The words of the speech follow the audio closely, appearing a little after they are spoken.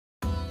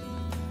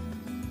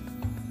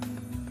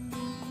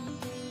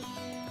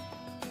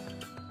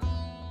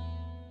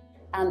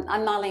I'm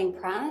Marlene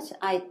Pratt.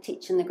 I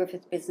teach in the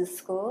Griffith Business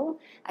School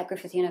at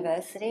Griffith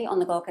University on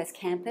the Gold Coast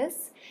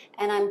campus,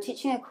 and I'm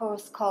teaching a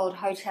course called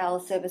Hotel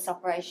Service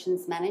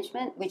Operations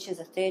Management, which is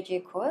a third-year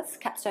course,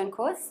 capstone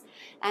course,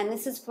 and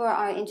this is for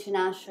our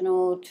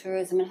international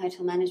tourism and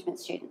hotel management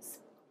students.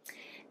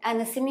 And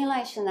the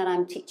simulation that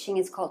I'm teaching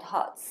is called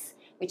HOTS,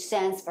 which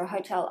stands for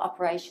Hotel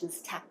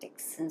Operations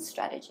Tactics and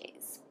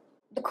Strategies.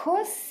 The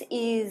course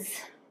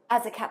is,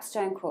 as a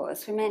capstone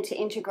course, we're meant to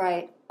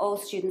integrate all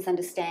students'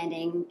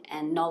 understanding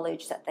and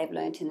knowledge that they've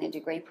learnt in their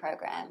degree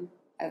program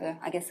over,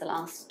 I guess, the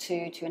last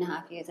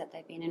 2.5 years that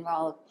they've been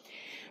enrolled.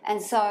 And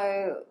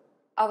so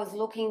I was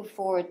looking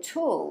for a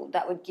tool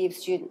that would give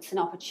students an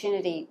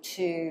opportunity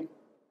to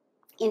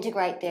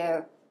integrate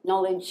their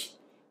knowledge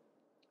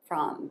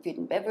from food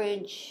and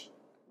beverage,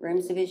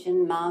 rooms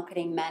division,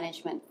 marketing,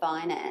 management,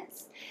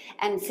 finance,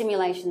 and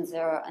simulations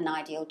are an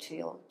ideal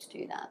tool to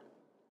do that.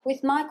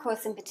 With my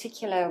course in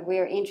particular,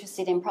 we're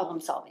interested in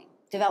problem solving,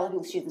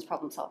 developing students'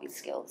 problem solving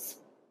skills.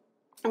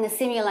 And the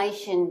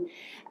simulation,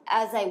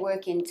 as they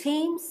work in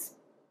teams,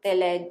 they're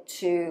led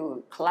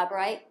to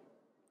collaborate.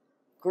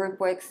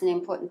 Group work's an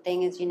important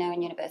thing, as you know,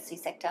 in university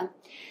sector.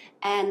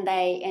 And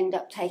they end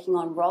up taking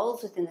on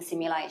roles within the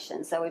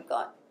simulation. So they've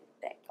got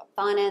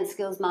finance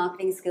skills,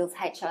 marketing skills,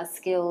 HR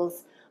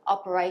skills,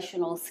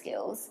 operational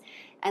skills.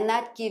 And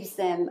that gives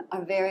them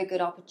a very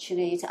good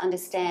opportunity to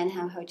understand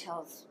how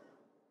hotels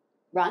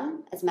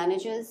run as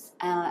managers,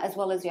 as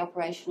well as the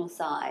operational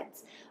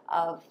sides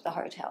of the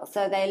hotel.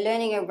 So they're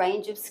learning a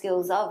range of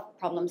skills of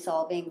problem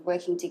solving,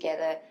 working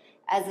together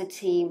as a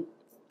team,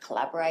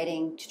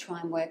 collaborating to try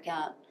and work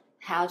out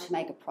how to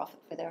make a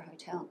profit for their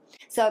hotel.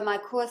 So my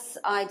course,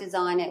 I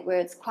design it where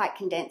it's quite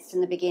condensed in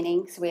the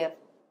beginning. So we have,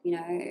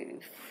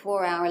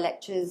 4-hour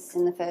lectures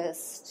in the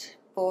first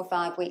 4 or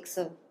 5 weeks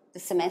of the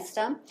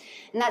semester.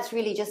 And that's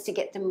really just to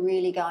get them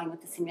really going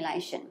with the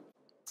simulation.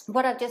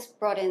 What I've just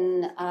brought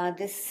in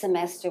this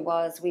semester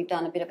was we've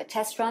done a bit of a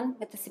test run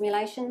with the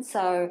simulation.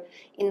 So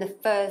in the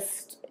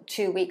first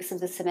 2 weeks of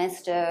the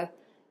semester,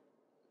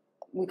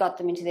 we got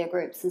them into their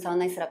groups and so on.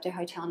 They set up their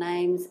hotel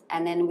names,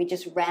 and then we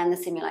just ran the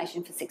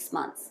simulation for 6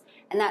 months.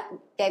 And that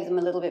gave them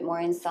a little bit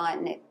more insight,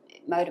 and it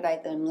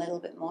motivated them a little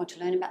bit more to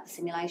learn about the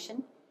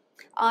simulation.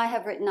 I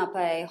have written up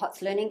a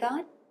HOTS learning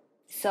guide.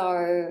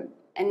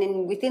 And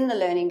then within the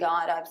learning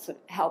guide, I've sort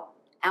of helped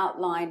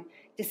outline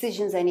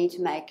decisions they need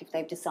to make if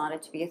they've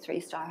decided to be a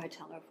 3-star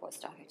hotel or a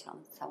 4-star hotel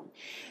and so on.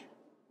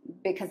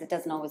 Because it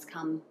doesn't always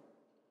come,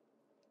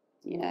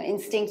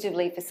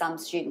 instinctively for some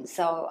students.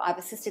 So I've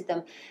assisted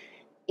them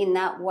in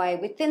that way.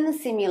 Within the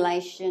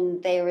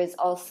simulation, there is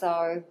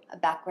also a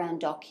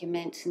background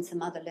document and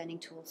some other learning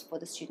tools for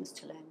the students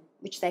to learn,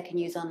 which they can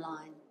use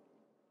online.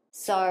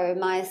 So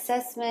my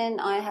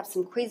assessment, I have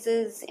some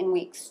quizzes in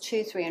weeks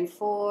 2, 3 and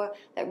 4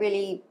 that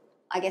really,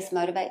 I guess,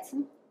 motivates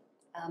them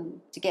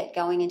to get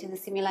going into the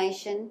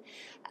simulation.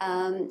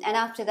 And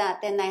after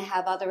that, then they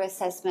have other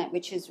assessment,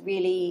 which is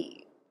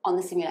really on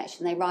the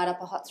simulation. They write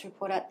up a HOTS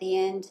report at the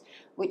end,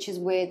 which is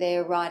where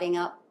they're writing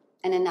up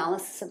an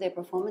analysis of their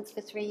performance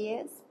for 3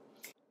 years.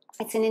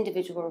 It's an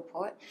individual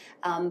report,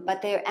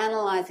 but they're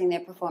analysing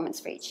their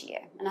performance for each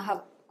year. And I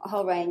have a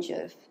whole range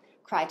of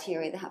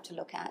criteria they have to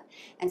look at.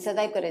 And so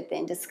they've got to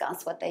then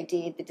discuss what they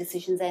did, the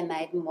decisions they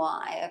made and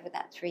why over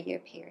that 3-year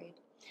period.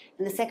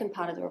 And the second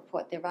part of the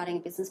report, they're writing a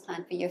business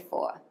plan for year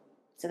 4.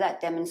 So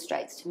that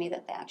demonstrates to me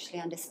that they actually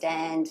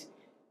understand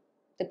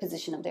the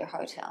position of their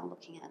hotel,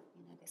 looking at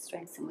their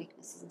strengths and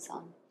weaknesses and so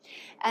on.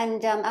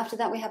 And after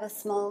that, we have a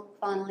small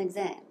final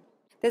exam.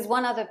 There's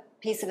one other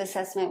piece of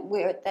assessment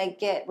where they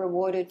get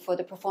rewarded for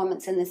the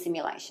performance in the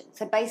simulation.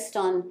 So based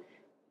on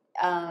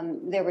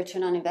their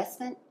return on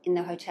investment in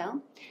the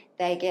hotel,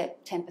 they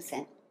get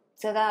 10%.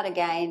 So that,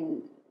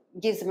 again,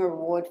 gives them a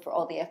reward for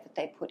all the effort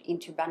they put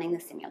into running the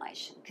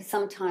simulation, because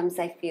sometimes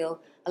they feel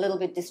a little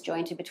bit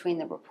disjointed between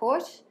the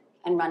report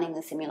and running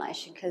the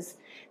simulation, because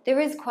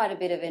there is quite a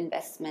bit of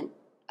investment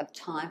of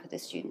time for the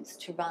students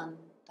to run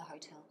the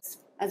hotels.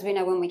 As we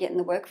know, when we get in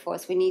the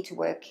workforce, we need to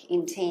work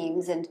in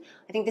teams, and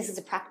I think this is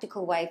a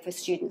practical way for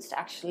students to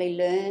actually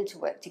learn to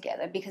work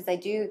together, because they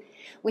do,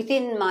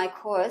 within my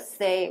course,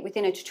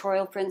 within a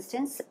tutorial, for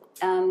instance,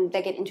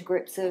 they get into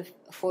groups of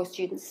 4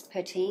 students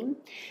per team,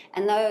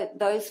 and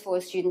those 4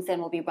 students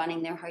then will be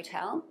running their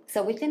hotel.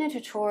 So within a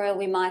tutorial,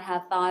 we might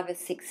have 5 or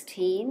 6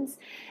 teams,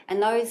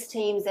 and those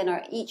teams then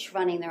are each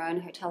running their own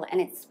hotel, and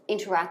it's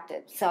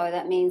interactive, so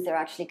that means they're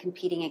actually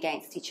competing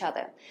against each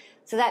other.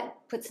 So that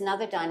puts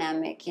another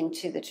dynamic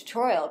into the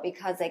tutorial,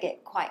 because they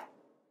get quite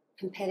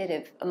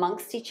competitive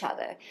amongst each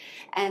other.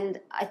 And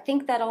I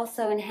think that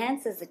also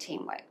enhances the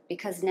teamwork,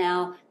 because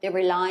now they're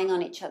relying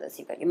on each other. So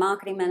you've got your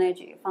marketing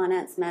manager, your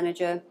finance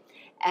manager,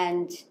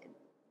 and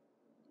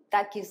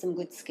that gives them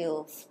good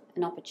skills,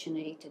 an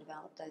opportunity to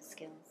develop those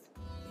skills.